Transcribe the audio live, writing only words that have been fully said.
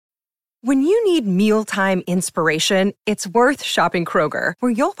When you need mealtime inspiration, it's worth shopping Kroger,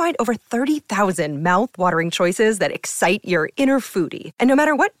 where you'll find over 30,000 mouth-watering choices that excite your inner foodie. And no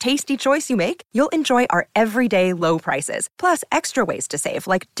matter what tasty choice you make, you'll enjoy our everyday low prices, plus extra ways to save,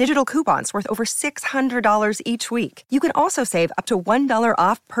 like digital coupons worth over $600 each week. You can also save up to $1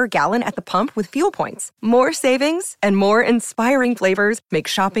 off per gallon at the pump with fuel points. More savings and more inspiring flavors make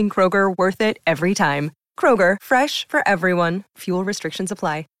shopping Kroger worth it every time. Kroger, fresh for everyone. Fuel restrictions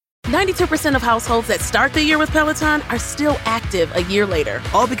apply. 92% of households that start the year with Peloton are still active a year later.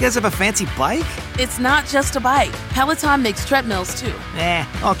 All because of a fancy bike? It's not just a bike. Peloton makes treadmills too.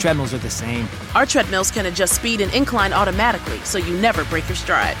 All treadmills are the same. Our treadmills can adjust speed and incline automatically, so you never break your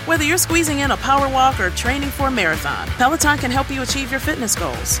stride. Whether you're squeezing in a power walk or training for a marathon, Peloton can help you achieve your fitness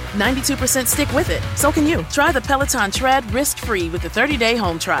goals. 92% stick with it. So can you. Try the Peloton Tread risk-free with a 30-day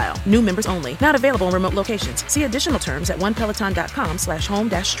home trial. New members only. Not available in remote locations. See additional terms at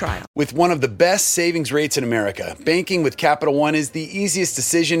onepeloton.com/home-trial. With one of the best savings rates in America, banking with Capital One is the easiest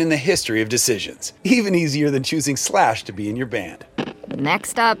decision in the history of decisions. Even easier than choosing Slash to be in your band.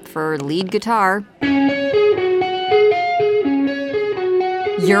 Next up for lead guitar.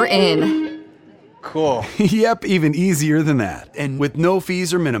 You're in. Cool. Yep, even easier than that. And with no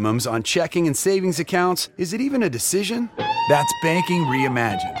fees or minimums on checking and savings accounts, is it even a decision? That's banking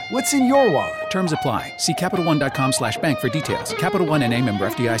reimagined. What's in your wallet? Terms apply. See CapitalOne.com/bank for details. Capital One N.A. member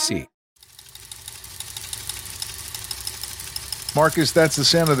FDIC. Marcus, that's the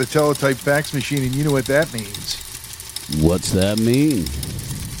sound of the teletype fax machine, and you know what that means. What's that mean?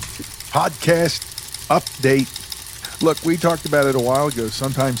 Podcast update. Look, we talked about it a while ago.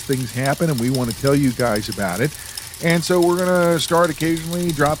 Sometimes things happen, and we want to tell you guys about it. And so we're going to start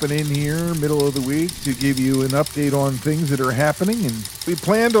occasionally dropping in here middle of the week to give you an update on things that are happening. And we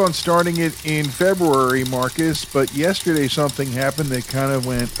planned on starting it in February, Marcus, but yesterday something happened that kind of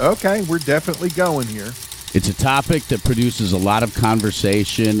went, okay, we're definitely going here. It's a topic that produces a lot of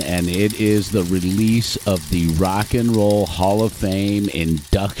conversation, and it is the release of the Rock and Roll Hall of Fame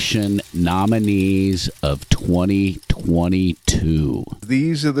induction nominees of 2022.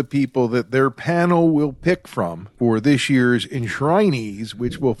 These are the people that their panel will pick from for this year's enshrinees,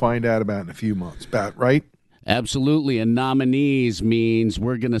 which we'll find out about in a few months. About right? Absolutely. And nominees means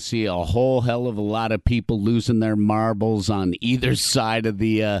we're going to see a whole hell of a lot of people losing their marbles on either side of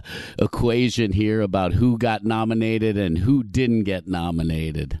the equation here about who got nominated and who didn't get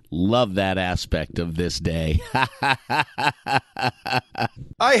nominated. Love that aspect of this day.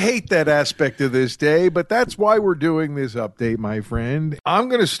 I hate that aspect of this day, but that's why we're doing this update, my friend. I'm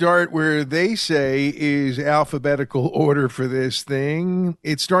going to start where they say is alphabetical order for this thing.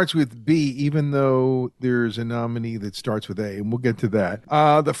 It starts with B, even though there's a nominee that starts with A, and we'll get to that.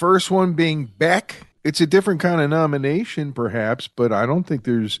 The first one being Beck. It's a different kind of nomination, perhaps, but I don't think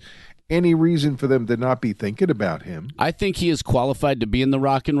there's any reason for them to not be thinking about him. I think he is qualified to be in the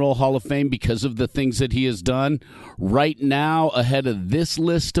Rock and Roll Hall of Fame because of the things that he has done. Right now, ahead of this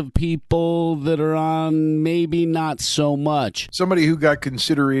list of people that are on, maybe not so much. Somebody who got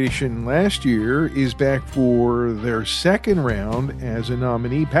consideration last year is back for their second round as a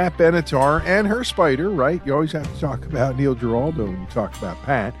nominee, Pat Benatar and her spider, right? You always have to talk about Neil Giraldo when you talk about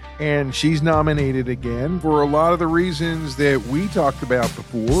Pat. And she's nominated again for a lot of the reasons that we talked about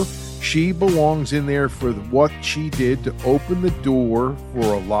before. She belongs in there for what she did to open the door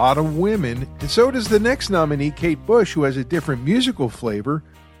for a lot of women. And so does the next nominee, Kate Bush, who has a different musical flavor,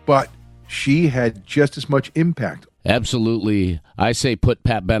 but she had just as much impact. Absolutely. I say put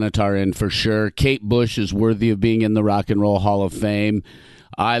Pat Benatar in for sure. Kate Bush is worthy of being in the Rock and Roll Hall of Fame.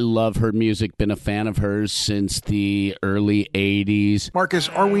 I love her music, been a fan of hers since the early 80s. Marcus,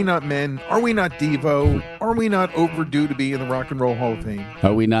 are we not men? Are we not Devo? Are we not overdue to be in the Rock and Roll Hall of Fame?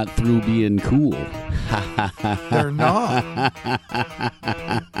 Are we not through being cool? They're not.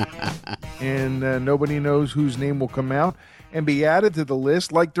 And nobody knows whose name will come out and be added to the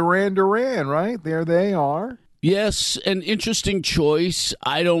list, like Duran Duran, right? There they are. Yes, an interesting choice.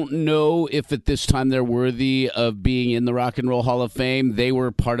 I don't know if at this time they're worthy of being in the Rock and Roll Hall of Fame. They were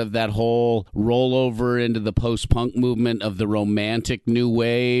part of that whole rollover into the post-punk movement of the romantic new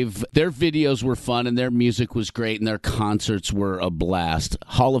wave. Their videos were fun and their music was great and their concerts were a blast.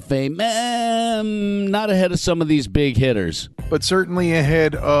 Hall of Fame, not ahead of some of these big hitters. But certainly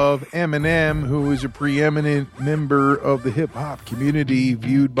ahead of Eminem, who is a preeminent member of the hip-hop community,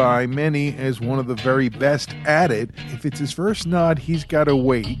 viewed by many as one of the very best at it. If it's his first nod, he's got to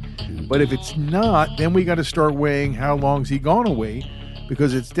wait. But if it's not, then we got to start weighing how long's he going to wait,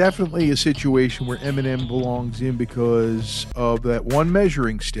 because it's definitely a situation where Eminem belongs in because of that one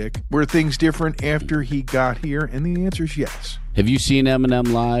measuring stick. Were things different after he got here? And the answer is yes. Have you seen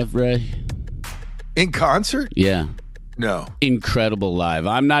Eminem live, Ray? In concert? Yeah. No. Incredible live.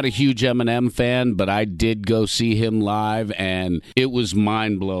 I'm not a huge Eminem fan, but I did go see him live, and it was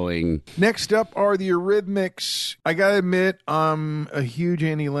mind-blowing. Next up are the Eurythmics. I gotta admit, I'm a huge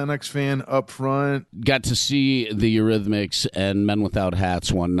Annie Lennox fan up front. Got to see the Eurythmics and Men Without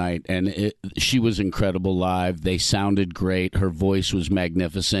Hats one night, and she was incredible live. They sounded great. Her voice was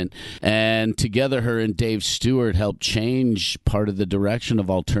magnificent. And together, her and Dave Stewart helped change part of the direction of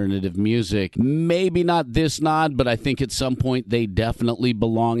alternative music. Maybe not this nod, but I think at some point they definitely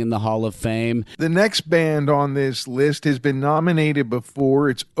belong in the Hall of Fame. The next band on this list has been nominated before.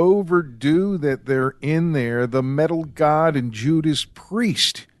 It's overdue that they're in there. The Metal God and Judas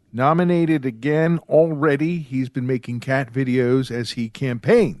Priest. Nominated again already. He's been making cat videos as he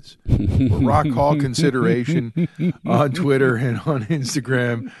campaigns for Rock Hall consideration on Twitter and on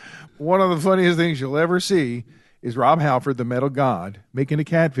Instagram. One of the funniest things you'll ever see is Rob Halford, the Metal God, making a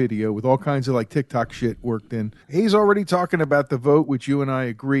cat video with all kinds of like TikTok shit worked in. He's already talking about the vote, which you and I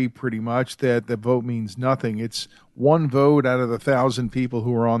agree pretty much that the vote means nothing. It's one vote out of the 1,000 people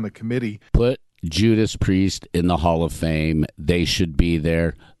who are on the committee. Put Judas Priest in the Hall of Fame. They should be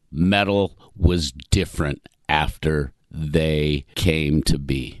there. Metal was different after they came to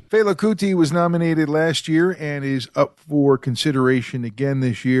be. Fela Kuti was nominated last year and is up for consideration again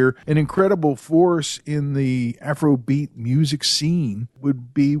this year. An incredible force in the Afrobeat music scene.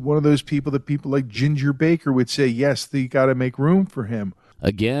 Would be one of those people that people like Ginger Baker would say, yes, you got to make room for him.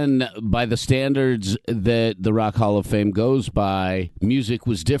 Again, by the standards that the Rock Hall of Fame goes by, music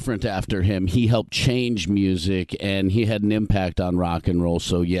was different after him. He helped change music, and he had an impact on rock and roll.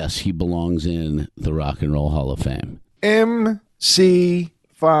 So, yes, he belongs in the Rock and Roll Hall of Fame.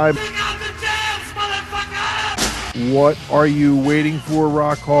 MC5. What are you waiting for,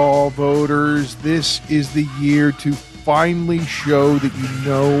 Rock Hall voters? This is the year to finally show that you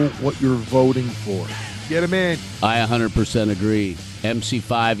know what you're voting for. Get him in. I 100% agree.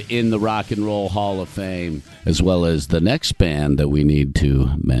 MC5 in the Rock and Roll Hall of Fame, as well as the next band that we need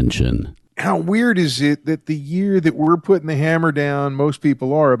to mention. How weird is it that the year that we're putting the hammer down, most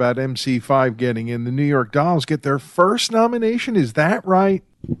people are, about MC5 getting in, the New York Dolls get their first nomination? Is that right?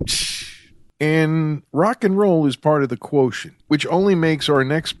 And rock and roll is part of the quotient, which only makes our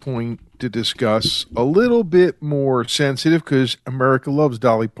next point to discuss a little bit more sensitive because America loves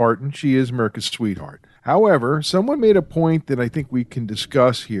Dolly Parton. She is America's sweetheart. However, someone made a point that I think we can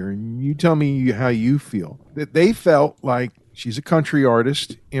discuss here, and you tell me how you feel, that they felt like she's a country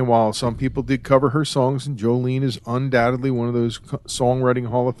artist, and while some people did cover her songs, and Jolene is undoubtedly one of those songwriting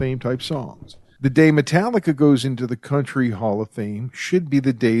Hall of Fame type songs, the day Metallica goes into the Country Hall of Fame should be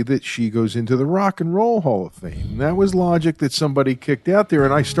the day that she goes into the Rock and Roll Hall of Fame. And that was logic that somebody kicked out there,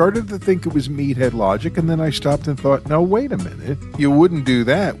 and I started to think it was Meathead logic, and then I stopped and thought, no, wait a minute. You wouldn't do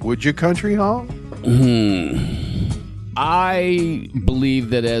that, would you, Country Hall? I believe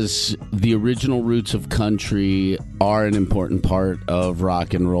that as the original roots of country are an important part of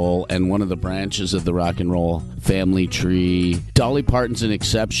rock and roll and one of the branches of the rock and roll family tree, Dolly Parton's an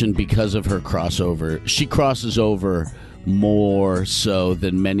exception because of her crossover. She crosses over more so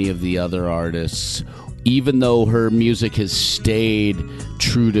than many of the other artists. Even though her music has stayed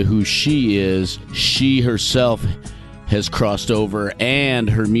true to who she is, she herself has crossed over, and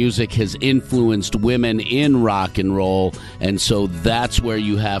her music has influenced women in rock and roll, and so that's where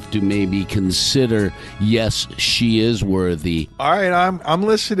you have to maybe consider, yes, she is worthy. All right, I'm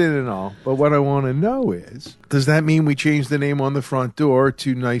listening and all, but what I want to know is, does that mean we change the name on the front door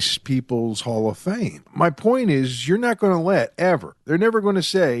to Nice People's Hall of Fame? My point is, you're not going to let, ever, they're never going to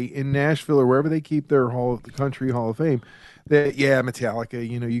say in Nashville or wherever they keep their the Country Hall of Fame, that, yeah, Metallica,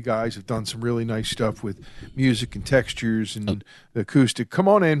 you guys have done some really nice stuff with music and textures and the acoustic. Come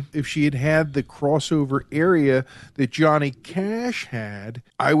on in. If she had had the crossover area that Johnny Cash had,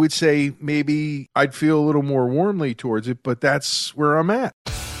 I would say maybe I'd feel a little more warmly towards it, but that's where I'm at.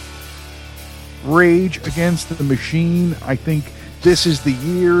 Rage Against the Machine, I think this is the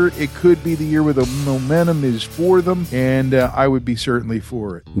year. It could be the year where the momentum is for them, and I would be certainly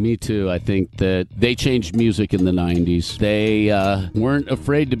for it. Me too. I think that they changed music in the 90s. They weren't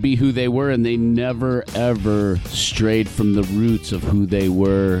afraid to be who they were, and they never, ever strayed from the roots of who they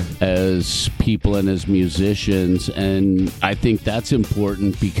were as people and as musicians. And I think that's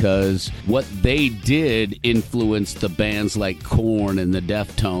important because what they did influenced the bands like Korn and the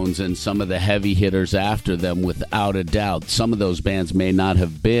Deftones and some of the heavy hitters after them, without a doubt. Some of those bands bands may not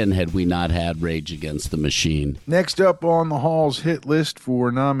have been had we not had Rage Against the Machine. Next up on the Hall's hit list for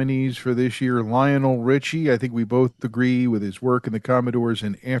nominees for this year, Lionel Richie. I think we both agree with his work in the Commodores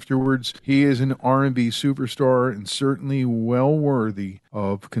and afterwards. He is an R&B superstar and certainly well worthy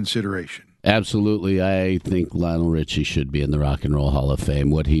of consideration. Absolutely. I think Lionel Richie should be in the Rock and Roll Hall of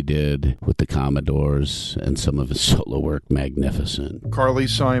Fame. What he did with the Commodores and some of his solo work, magnificent. Carly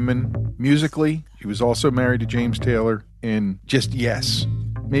Simon, musically, she was also married to James Taylor, and just yes,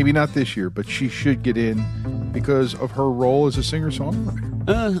 maybe not this year, but she should get in because of her role as a singer-songwriter.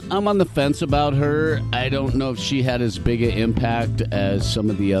 I'm on the fence about her. I don't know if she had as big an impact as some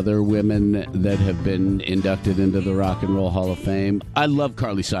of the other women that have been inducted into the Rock and Roll Hall of Fame. I love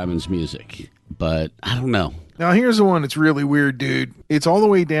Carly Simon's music, but I don't know. Now, here's the one that's really weird, dude. It's all the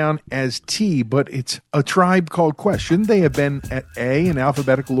way down as T, but it's A Tribe Called Quest. Shouldn't they have been at A in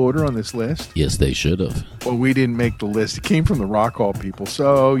alphabetical order on this list? Yes, they should have. Well, we didn't make the list. It came from the Rock Hall people,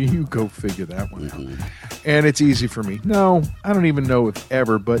 so you go figure that one out. And it's easy for me. No, I don't even know if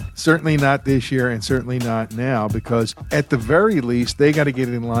ever, but certainly not this year and certainly not now, because at the very least, they got to get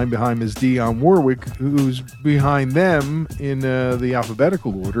in line behind Ms. Dionne Warwick, who's behind them in the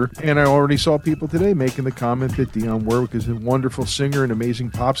alphabetical order. And I already saw people today making the comment that Dionne Warwick is a wonderful singer, an amazing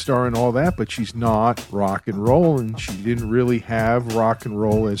pop star and all that, but she's not rock and roll, and she didn't really have rock and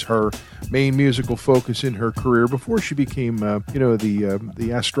roll as her main musical focus in her career before she became,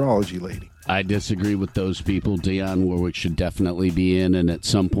 the astrology lady. I disagree with those people. Dionne Warwick should definitely be in, and at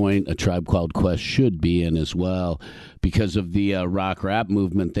some point, A Tribe Called Quest should be in as well. Because of the rock rap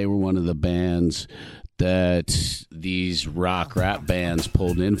movement, they were one of the bands that these rock rap bands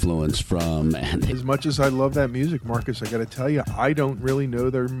pulled influence from. And as much as I love that music, Marcus, I got to tell you, I don't really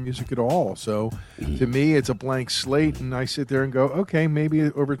know their music at all. So to me, it's a blank slate, and I sit there and go, okay, maybe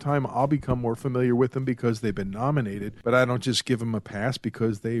over time I'll become more familiar with them because they've been nominated, but I don't just give them a pass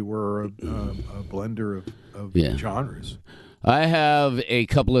because they were a blender of genres. I have a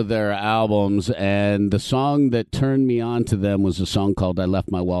couple of their albums, and the song that turned me on to them was a song called I Left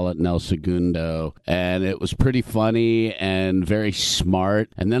My Wallet in El Segundo, and it was pretty funny and very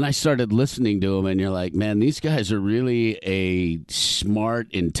smart. And then I started listening to them, and you're like, man, these guys are really a smart,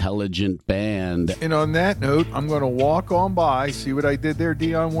 intelligent band. And on that note, I'm going to walk on by. See what I did there,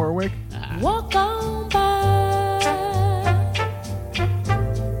 Dionne Warwick? Walk on by.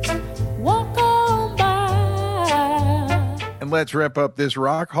 Let's wrap up this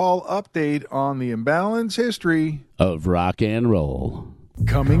Rock Hall update on the imbalanced history of rock and roll.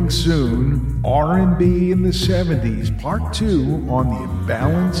 Coming soon, R&B in the 70s, Part 2 on the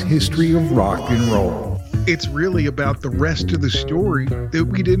imbalanced history of rock and roll. It's really about the rest of the story that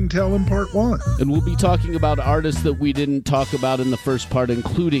we didn't tell in Part 1. And we'll be talking about artists that we didn't talk about in the first part,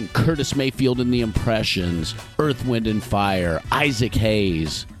 including Curtis Mayfield and the Impressions, Earth, Wind and Fire, Isaac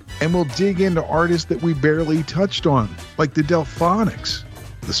Hayes. And we'll dig into artists that we barely touched on, like the Delphonics,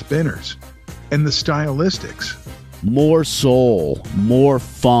 the Spinners, and the Stylistics. More soul, more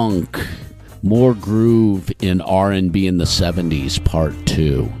funk, more groove in R&B in the 70s, Part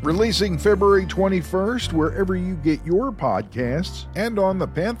 2. Releasing February 21st, wherever you get your podcasts, and on the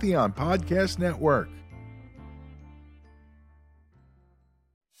Pantheon Podcast Network.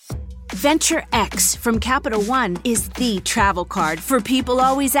 Venture X from Capital One is the travel card for people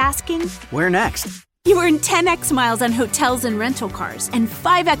always asking, where next? You earn 10x miles on hotels and rental cars, and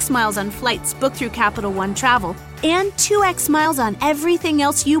 5x miles on flights booked through Capital One Travel, and 2x miles on everything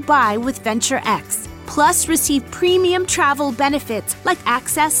else you buy with Venture X. Plus, receive premium travel benefits like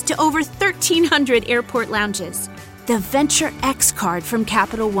access to over 1,300 airport lounges. The Venture X card from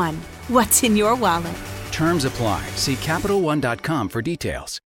Capital One. What's in your wallet? Terms apply. See CapitalOne.com for details.